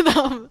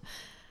 But,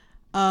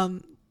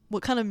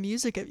 what kind of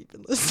music have you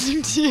been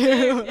listening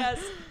to?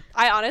 Yes.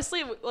 I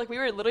honestly, like, we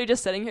were literally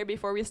just sitting here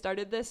before we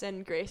started this,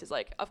 and Grace is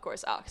like, of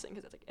course, Oxen,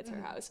 because it's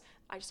her house.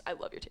 I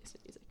love your taste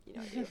in music. You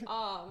know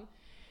I do.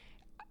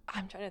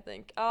 I'm trying to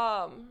think.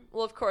 Well,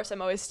 of course,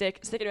 I'm always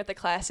sticking with the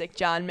classic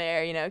John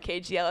Mayer,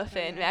 Cage the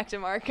Elephant, Mac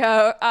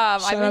DeMarco.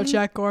 Shout out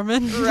Jack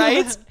Gorman.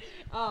 Right?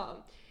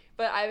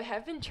 But I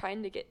have been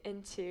trying to get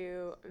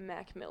into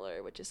Mac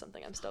Miller, which is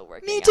something I'm still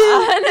working on. Me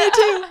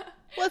too.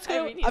 Let's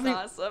go. He's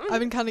awesome. I've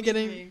been kind of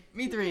getting...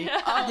 Me three.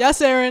 Yes,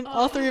 Aaron.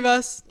 All three of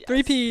us. Yes.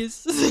 3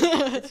 Ps.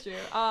 That's true.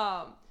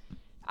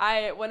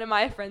 One of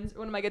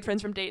my good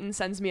friends from Dayton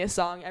sends me a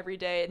song every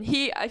day, and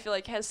I feel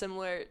like has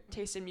similar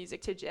taste in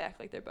music to Jack.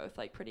 Like, they're both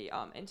like pretty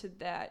into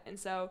that, and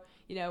so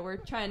we're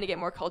trying to get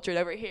more cultured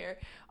over here.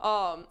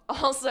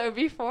 Also,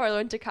 before I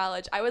went to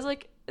college, I was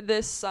like,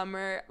 this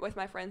summer with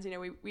my friends,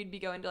 we'd be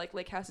going to like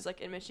lake houses like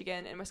in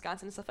Michigan and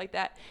Wisconsin and stuff like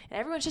that, and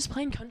everyone's just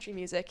playing country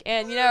music,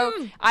 and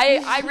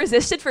I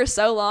resisted for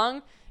so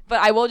long, but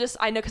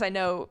I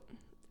know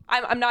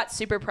I'm not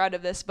super proud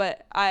of this,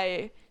 but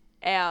I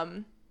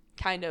am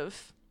kind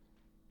of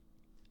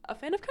a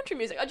fan of country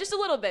music, just a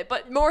little bit,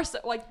 but more so,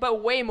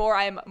 but way more.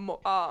 I'm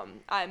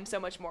so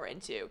much more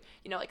into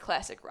like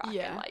classic rock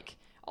and like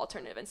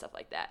alternative and stuff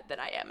like that than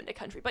I am into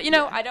country. But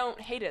I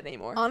don't hate it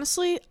anymore.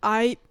 Honestly,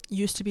 I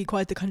used to be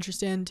quite the country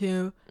stan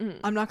too.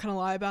 I'm not gonna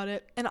lie about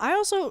it. And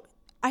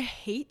I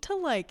hate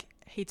to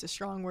hate's a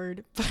strong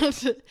word,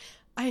 but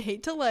I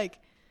hate to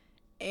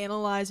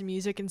analyze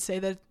music and say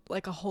that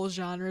like a whole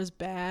genre is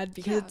bad,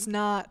 because it's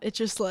not. It's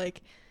just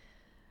like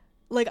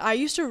I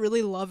used to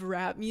really love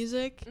rap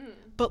music,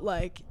 but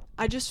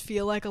I just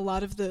feel like a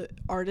lot of the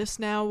artists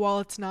now, while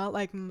it's not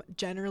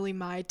generally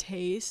my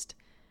taste,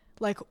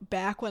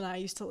 back when I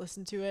used to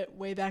listen to it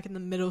way back in the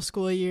middle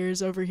school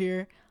years over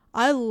here,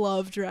 I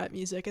loved rap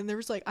music, and there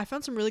was I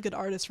found some really good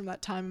artists from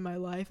that time in my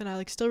life, and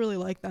I still really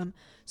like them.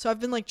 So I've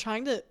been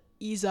trying to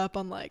ease up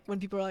on when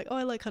people are like, oh,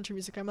 I like country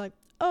music, I'm like,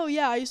 oh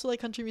yeah, I used to like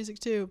country music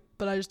too,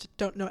 but I just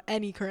don't know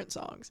any current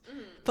songs.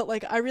 But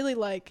I really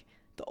like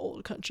the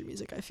old country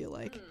music, I feel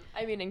like.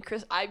 I mean, and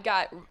I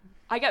got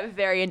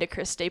very into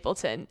Chris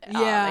Stapleton in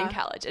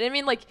college, and I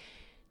mean,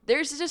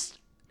 there's just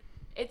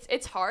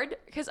it's hard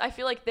because I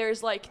feel like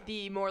there's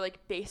the more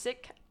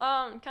basic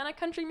kind of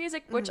country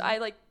music, which I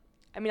like.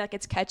 I mean,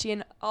 it's catchy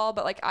and all,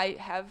 but I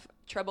have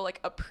trouble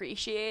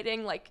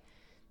appreciating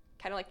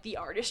kind of the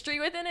artistry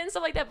within it and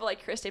stuff like that.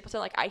 But Chris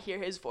Stapleton, I hear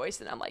his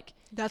voice and I'm like,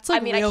 that's I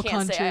real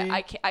can't country. say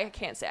I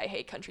can't say I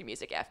hate country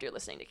music after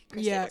listening to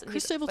Chris Stapleton.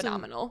 Chris Stapleton,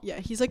 phenomenal. Yeah,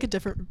 he's a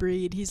different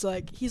breed. He's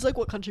like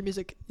what country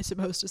music is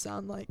supposed to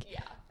sound like.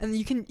 Yeah, and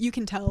you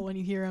can tell when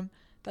you hear him.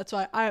 That's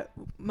why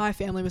my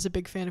family was a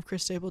big fan of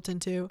Chris Stapleton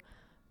too.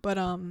 But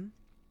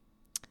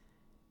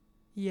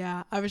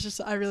yeah, I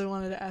really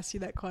wanted to ask you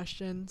that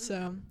question.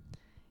 So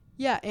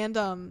yeah, and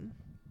oh,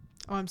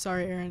 I'm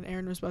sorry, Aaron.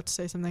 Aaron was about to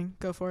say something.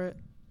 Go for it.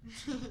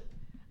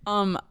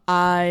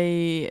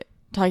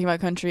 Talking about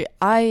country,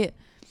 I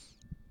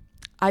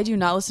do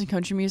not listen to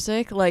country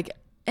music,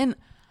 and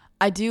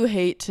I do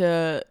hate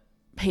to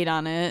hate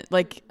on it.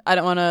 I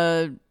don't want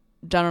to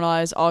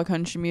generalize all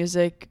country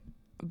music,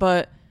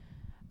 but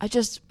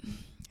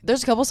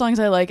there's a couple songs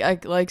I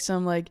like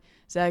some like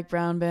Zac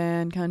Brown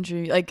Band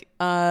country, like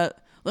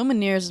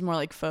Lumineers is more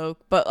like folk,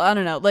 but I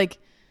don't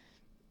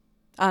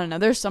know,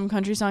 there's some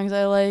country songs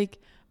I like,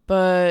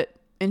 but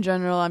in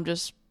general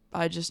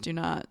I just do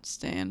not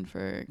stand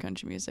for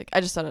country music.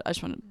 I just want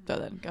to throw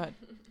that in. Go ahead.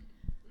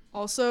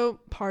 Also,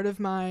 part of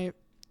my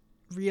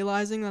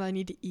realizing that I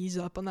need to ease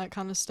up on that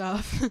kind of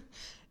stuff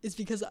is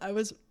because I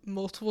was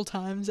multiple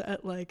times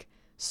at like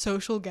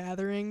social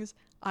gatherings.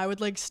 I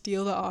would like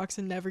steal the aux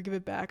and never give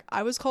it back.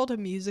 I was called a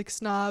music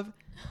snob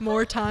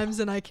more times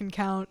than I can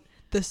count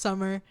this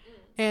summer.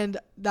 And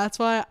that's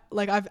why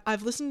like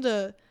I've listened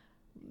to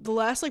the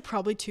last like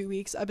probably 2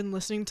 weeks. I've been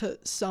listening to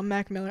some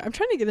Mac Miller. I'm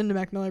trying to get into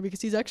Mac Miller because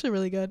he's actually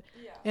really good.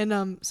 Yeah.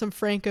 And some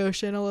Frank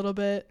Ocean a little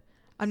bit.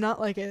 I'm not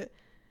like it.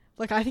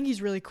 Like, I think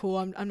he's really cool.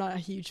 I'm not a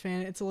huge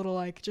fan. It's a little,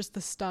 like, just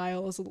the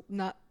style is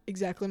not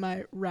exactly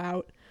my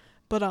route.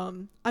 But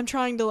I'm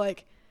trying to,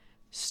 like,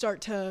 start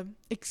to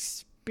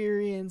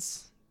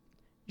experience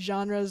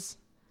genres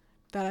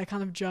that I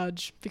kind of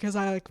judge because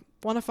I, like,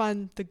 want to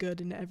find the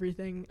good in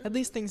everything. At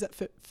least things that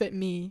fit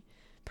me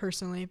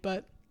personally.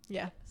 But,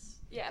 yeah.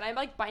 Yeah, and I,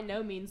 like, by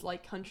no means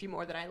like country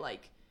more than I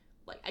like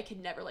I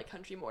could never like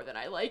country more than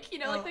I like, you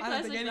know, like the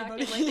classic rock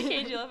and, like, the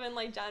Cage Elephant,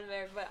 like, John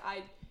Mayer. But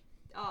I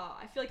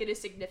feel like it is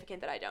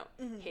significant that I don't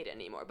hate it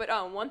anymore. But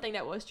one thing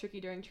that was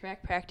tricky during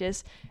track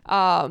practice, like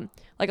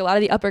a lot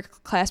of the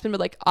upperclassmen would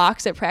like aux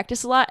at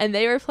practice a lot, and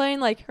they were playing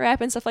like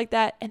rap and stuff like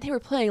that, and they were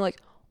playing like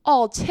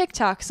all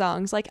TikTok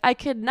songs. Like I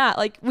could not,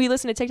 like we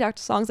listen to TikTok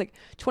songs like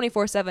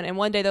 24/7, and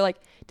one day they're like,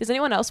 "Does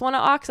anyone else want to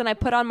aux?" And I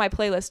put on my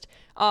playlist.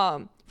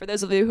 For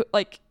those of you who,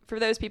 like, for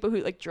those people who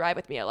like drive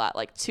with me a lot,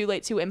 like Too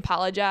Late to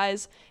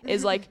Apologize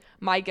is like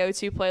my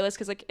go-to playlist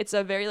because like it's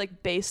a very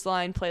like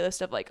baseline playlist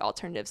of like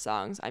alternative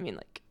songs. I mean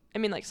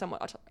like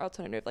somewhat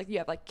alternative. Like you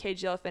have like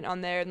Cage the Elephant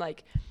on there and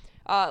like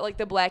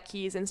the Black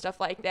Keys and stuff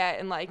like that,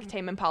 and like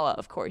Tame Impala,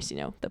 of course, you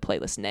know, the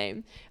playlist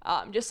name.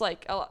 Just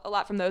like a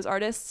lot from those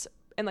artists,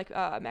 and like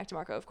Mac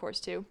DeMarco, of course,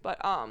 too.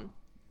 But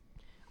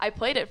I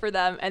played it for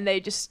them and they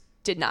just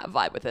did not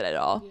vibe with it at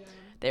all. Yeah.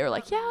 They were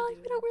like, yeah, like,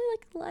 we don't really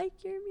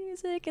like your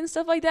music and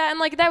stuff like that. And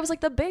like that was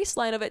like the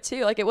baseline of it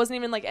too. Like it wasn't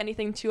even like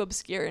anything too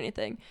obscure or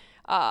anything.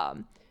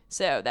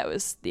 So that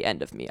was the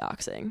end of me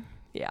oxing.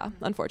 Yeah,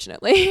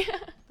 unfortunately.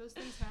 Those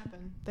things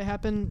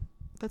happen.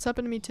 That's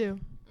happened to me too.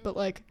 But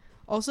like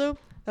also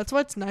that's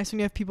why it's nice when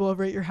you have people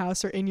over at your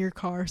house or in your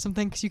car or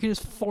something, because you can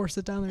just force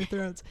it down their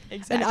throats.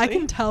 Exactly. And I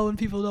can tell when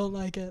people don't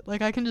like it.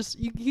 Like I can just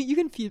you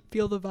can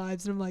feel the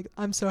vibes, and I'm like,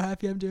 I'm so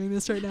happy I'm doing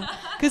this right now,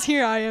 because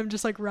here I am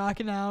just like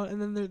rocking out,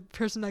 and then the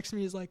person next to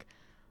me is like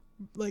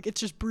it's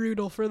just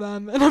brutal for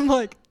them, and I'm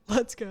like,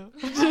 let's go.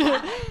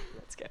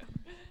 Let's go.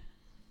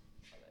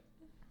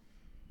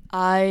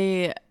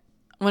 I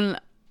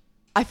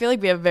feel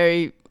like we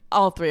have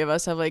all three of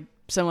us have like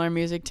similar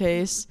music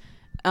tastes,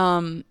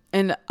 and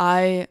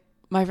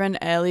my friend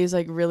Allie is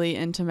like really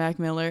into Mac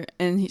Miller,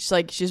 and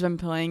she's been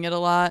playing it a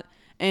lot,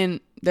 and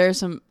there's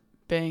some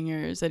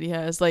bangers that he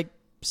has, like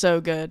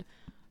so good.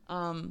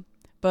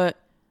 But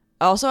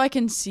also I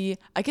can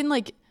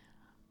like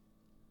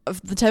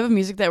the type of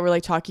music that we're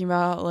like talking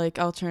about, like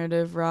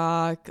alternative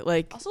rock,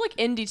 like also like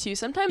indie too.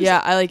 Sometimes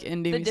I like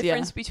indie. The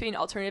difference between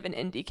alternative and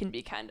indie can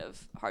be kind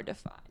of hard to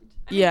find.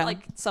 I mean,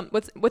 like some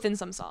within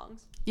some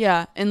songs.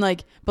 Yeah, and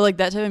like but like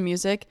that type of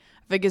music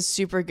I think is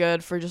super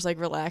good for just like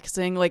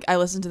relaxing. Like I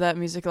listen to that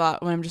music a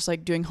lot when I'm just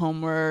like doing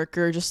homework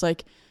or just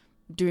like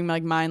doing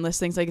like mindless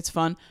things. Like it's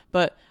fun,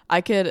 but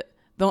I could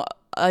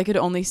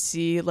only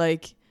see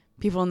like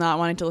people not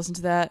wanting to listen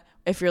to that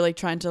if you're like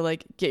trying to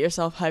like get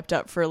yourself hyped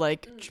up for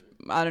like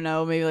I don't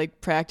know, maybe like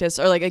practice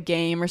or like a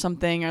game or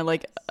something, or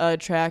like a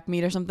track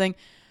meet or something.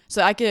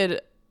 So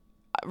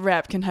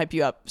rap can hype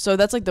you up. So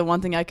that's like the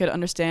one thing I could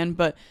understand.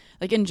 But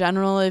like in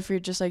general, if you're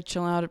just like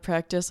chilling out at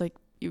practice, like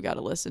you got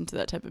to listen to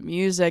that type of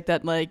music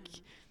that like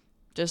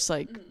just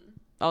like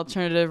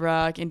alternative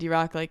rock, indie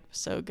rock, like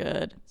so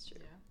good. That's true.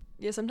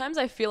 Yeah, sometimes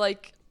I feel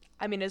like,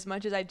 I mean, as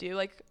much as I do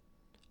like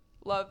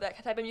love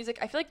that type of music,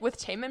 I feel like with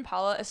Tame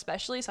Impala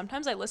especially,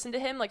 sometimes I listen to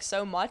him like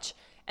so much,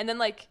 and then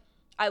like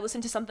I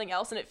listen to something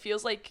else and it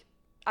feels like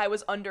I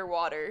was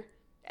underwater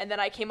and then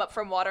I came up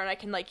from water and I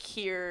can like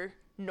hear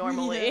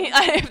normally.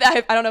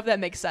 Yeah. I don't know if that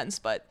makes sense,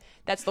 but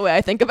that's the way I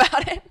think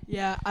about it.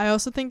 Yeah, I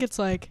also think it's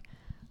like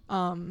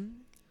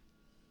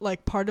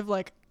part of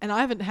like, and I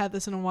haven't had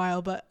this in a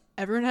while, but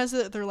everyone has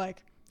their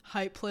like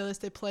hype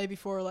playlist they play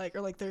before like, or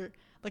like they're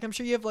like, I'm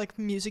sure you have like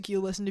music you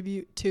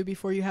listen to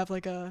before you have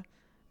like a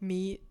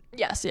meet.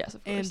 Yes,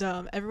 of course.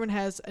 And everyone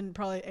has, and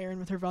probably Erin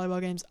with her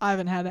volleyball games, I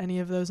haven't had any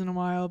of those in a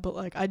while, but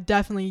like I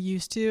definitely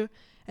used to.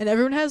 And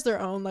everyone has their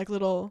own like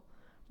little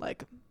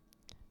like,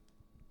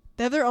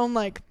 they have their own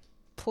like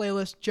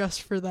playlist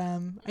just for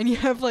them, and you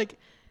have like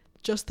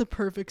just the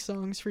perfect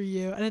songs for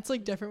you, and it's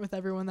like different with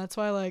everyone. That's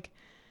why like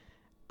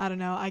I don't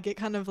know, I get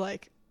kind of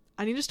like,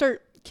 I need to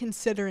start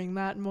considering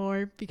that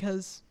more,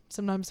 because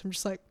sometimes I'm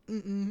just like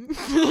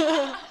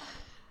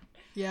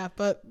yeah,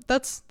 but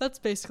that's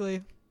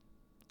basically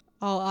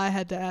all I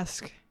had to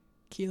ask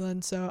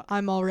Keelan, so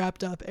I'm all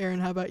wrapped up. Aaron,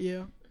 how about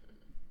you?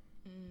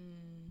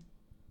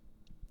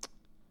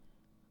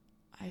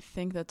 I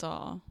think that's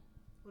all.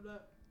 What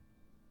up?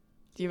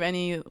 Do you have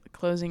any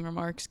closing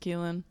remarks,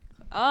 Keelan?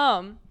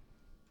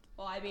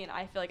 Well, I mean,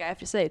 I feel like I have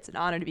to say it's an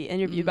honor to be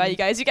interviewed by you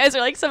guys. You guys are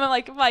like some of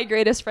like my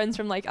greatest friends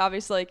from like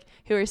obviously like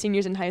who are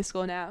seniors in high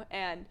school now.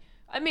 And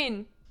I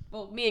mean,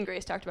 well, me and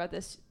Grace talked about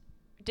this.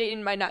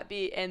 Dayton might not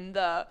be in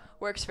the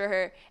works for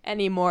her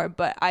anymore,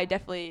 but I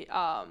definitely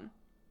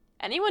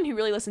anyone who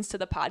really listens to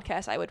the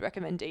podcast, I would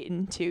recommend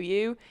Dayton to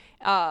you.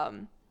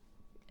 And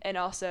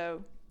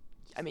also,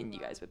 I mean, you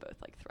guys would both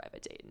like thrive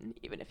at Dayton,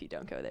 even if you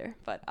don't go there.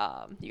 But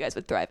you guys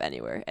would thrive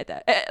anywhere at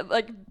that.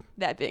 Like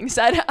that being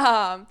said,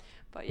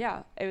 but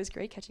yeah, it was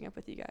great catching up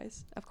with you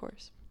guys. Of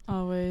course.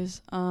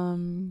 Always.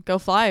 Go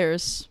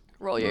Flyers.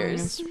 Roll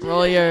yours.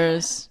 Roll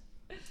yours.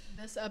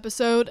 This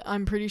episode,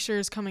 I'm pretty sure,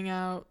 is coming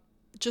out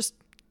just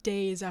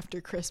days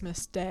after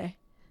Christmas Day.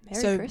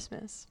 Merry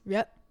Christmas.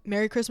 Yep.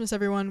 Merry Christmas,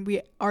 everyone.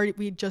 We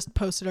just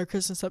posted our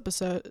Christmas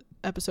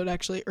episode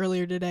actually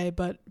earlier today,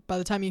 but by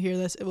the time you hear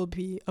this, it will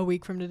be a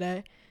week from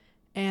today.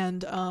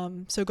 And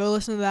so go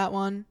listen to that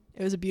one.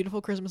 It was a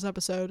beautiful Christmas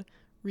episode.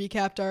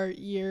 Recapped our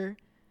year,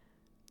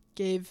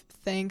 gave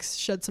thanks,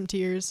 shed some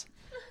tears.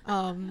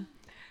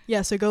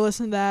 Yeah, so go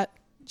listen to that.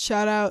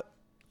 Shout out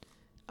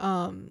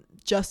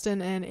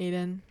Justin and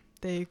Aiden.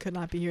 They could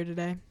not be here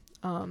today.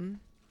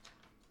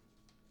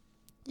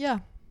 Yeah.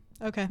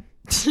 Okay.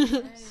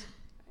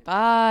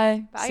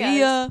 Bye. Bye, See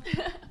ya.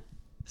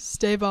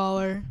 Stay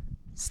baller.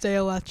 Stay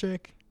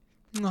electric.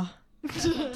 Mwah.